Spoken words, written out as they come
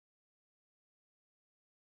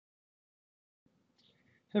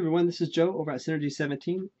Hey everyone, this is Joe over at Synergy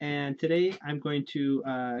 17, and today I'm going to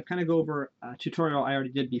kind of go over a tutorial I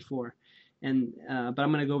already did before, but I'm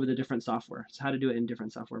going to go over the different software, so how to do it in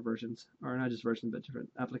different software versions, or not just versions, but different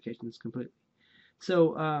applications completely.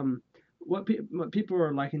 So what people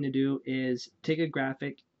are liking to do is take a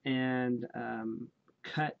graphic and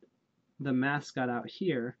cut the mascot out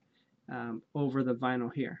here over the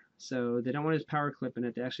vinyl here. So they don't want to just power clip in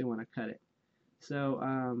it; they actually want to cut it. So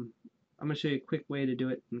I'm going to show you a quick way to do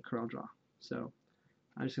it in Corel Draw. So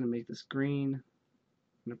I'm just going to make this green. I'm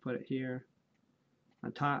going to put it here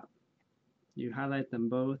on top. You highlight them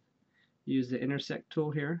both. Use the intersect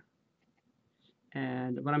tool here.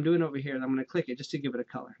 And what I'm doing over here is I'm going to click it just to give it a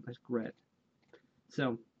color, like red.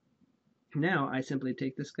 So now I simply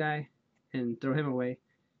take this guy and throw him away,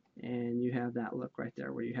 and you have that look right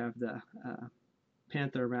there where you have the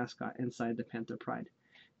Panther mascot inside the Panther Pride.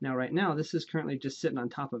 Now right now this is currently just sitting on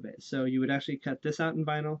top of it, so you would actually cut this out in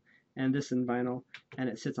vinyl and this in vinyl, and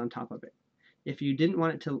it sits on top of it. If you didn't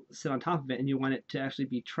want it to sit on top of it and you want it to actually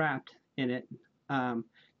be trapped in it,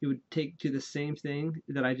 you would do the same thing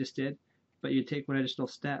that I just did, but you'd take one additional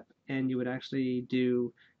step and you would actually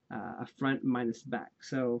do a front minus back.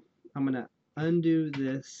 So I'm going to undo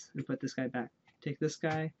this and put this guy back. Take this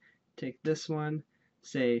guy, take this one,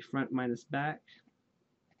 say front minus back,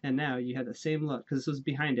 and now you have the same look because this was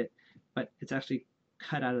behind it, but it's actually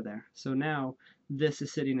cut out of there. So now this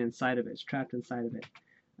is sitting inside of it. It's trapped inside of it.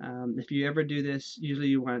 If you ever do this, usually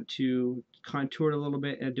you want to contour it a little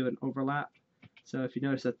bit and do an overlap. So if you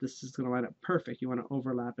notice that this is going to line up perfect, you want to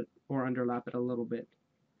overlap it or underlap it a little bit.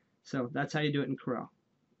 So that's how you do it in Corel.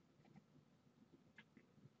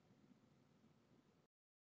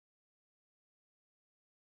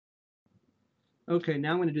 Okay,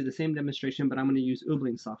 now I'm going to do the same demonstration, but I'm going to use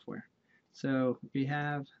OOBling software. So we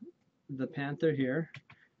have the Panther here.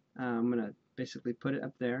 I'm going to basically put it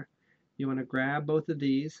up there. You want to grab both of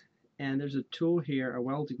these, and there's a tool here, a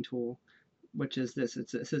welding tool, which is this. It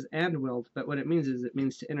says and weld, but what it means is it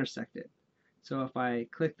means to intersect it. So if I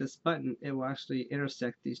click this button, it will actually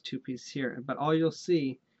intersect these two pieces here. But all you'll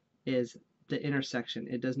see is the intersection.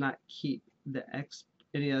 It does not keep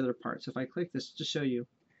any other part. So if I click this to show you,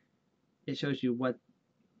 it shows you what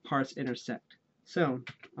parts intersect. So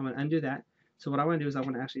I'm going to undo that. So what I want to do is I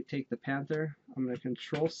want to actually take the Panther. I'm going to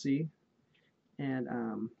Control C, and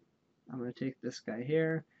I'm going to take this guy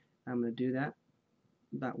here. I'm going to do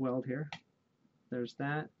that weld here. There's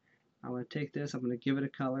that. I'm going to take this. I'm going to give it a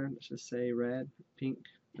color. Let's just say red, pink,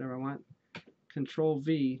 whatever I want. Control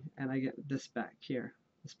V, and I get this back here,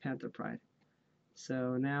 this Panther Pride.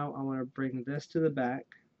 So now I want to bring this to the back,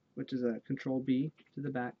 which is a Control B to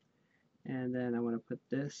the back, and then I want to put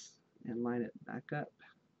this and line it back up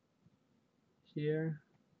here.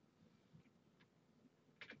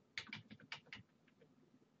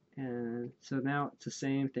 And so now it's the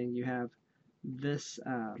same thing. You have this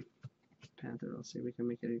Panther. Let's see, we can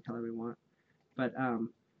make it any color we want. But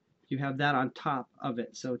you have that on top of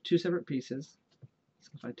it. So two separate pieces.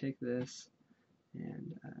 So if I take this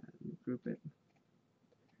and group it.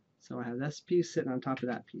 So I have this piece sitting on top of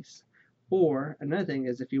that piece. Or another thing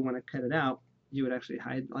is if you want to cut it out, you would actually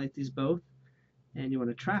highlight these both, and you want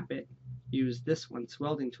to trap it, use this one's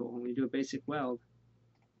welding tool. When you do a basic weld,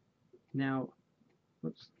 now,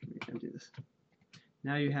 whoops, let me undo this.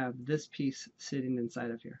 Now you have this piece sitting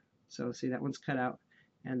inside of here. So see, that one's cut out,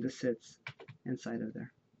 and this sits inside of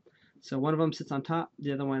there. So one of them sits on top,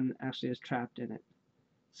 the other one actually is trapped in it.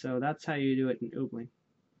 So that's how you do it in OOBling.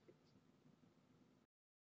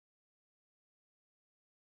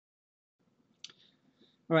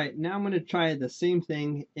 Alright, now I'm going to try the same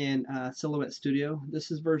thing in Silhouette Studio.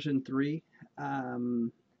 This is version 3,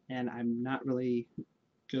 and I'm not really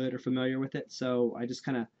good or familiar with it, so I just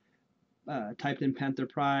kind of typed in Panther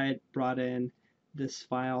Pride, brought in this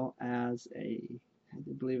file as I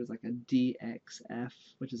believe it's like a DXF,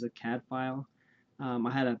 which is a CAD file.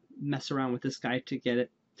 I had to mess around with this guy to get it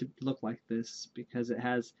to look like this because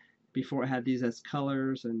before it had these as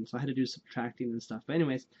colors, and so I had to do subtracting and stuff. But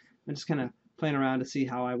anyways, I'm just kind of playing around to see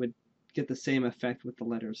how I would get the same effect with the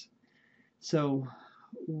letters. So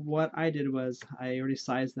what I did was I already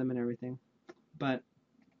sized them and everything, but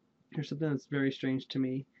here's something that's very strange to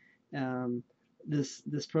me. This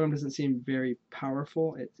program doesn't seem very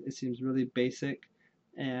powerful. It seems really basic,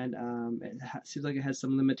 and it seems like it has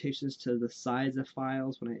some limitations to the size of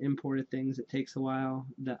files. When I imported things, it takes a while.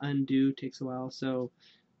 The undo takes a while, so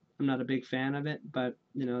I'm not a big fan of it, but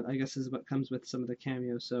you know, I guess this is what comes with some of the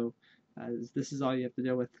cameos. So this is all you have to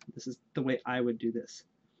deal with. This is the way I would do this.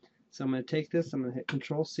 So I'm going to take this, I'm going to hit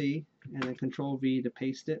Control C and then Control V to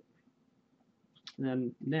paste it. And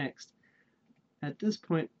then next, at this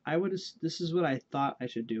point, this is what I thought I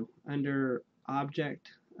should do. Under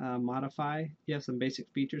Object, Modify, you have some basic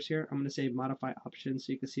features here. I'm going to say Modify Options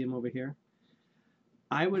so you can see them over here.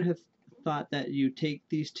 I would have thought that you take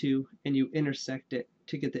these two and you intersect it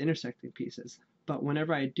to get the intersecting pieces. But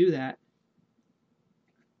whenever I do that,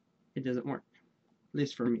 it doesn't work, at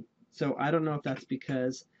least for me. So I don't know if that's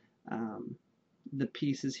because the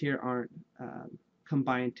pieces here aren't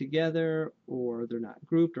combined together, or they're not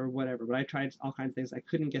grouped, or whatever. But I tried all kinds of things. I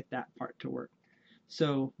couldn't get that part to work.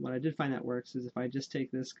 So what I did find that works is if I just take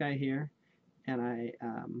this guy here and I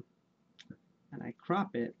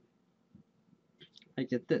crop it, I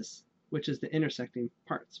get this, which is the intersecting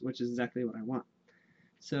parts, which is exactly what I want.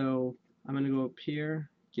 So I'm going to go up here,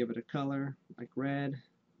 give it a color like red.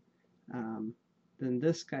 Then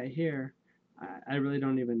this guy here, I really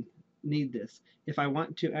don't even need this. If I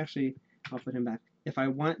want to, actually, I'll put him back. If I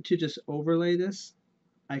want to just overlay this,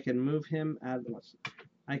 I can move him out of the,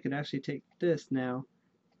 I could actually take this now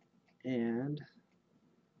and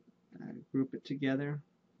group it together.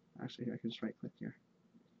 Actually, I can just right click here,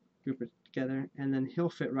 group it together, and then he'll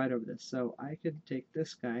fit right over this. So I could take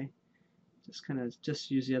this guy,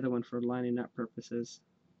 just use the other one for lining up purposes.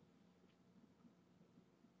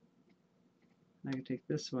 I can take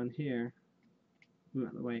this one here, move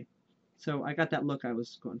out of the way. So I got that look I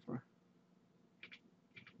was going for.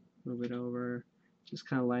 Move it over, just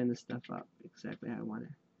kind of line this stuff up exactly how I want it.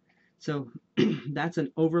 So that's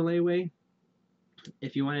an overlay way.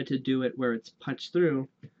 If you wanted to do it where it's punched through,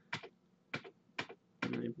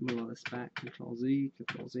 let me move all this back, Control Z,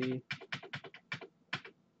 Control Z.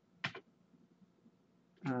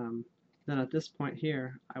 Then at this point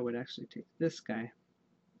here, I would actually take this guy,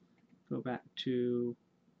 go back to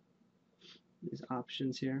these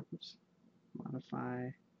options here, oops, modify,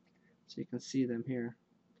 so you can see them here,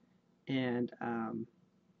 and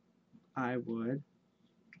I would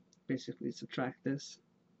basically subtract this,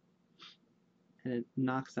 and it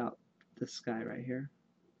knocks out this guy right here.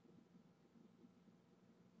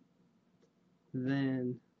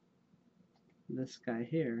 Then this guy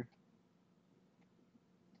here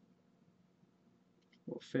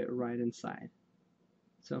will fit right inside.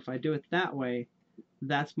 So if I do it that way,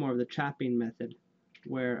 that's more of the trapping method,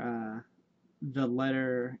 where the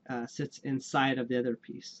letter sits inside of the other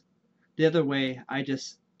piece. The other way, I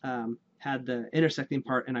just had the intersecting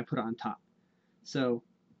part and I put it on top. So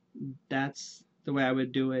that's the way I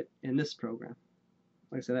would do it in this program.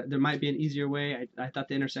 Like I said, there might be an easier way. I thought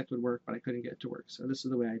the intersect would work, but I couldn't get it to work. So this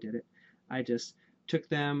is the way I did it. I just took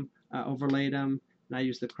them, overlaid them, and I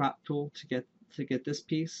used the crop tool to get this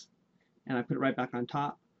piece, and I put it right back on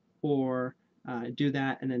top. Or do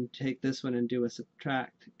that and then take this one and do a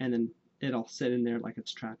subtract, and then it'll sit in there like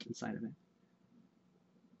it's trapped inside of it.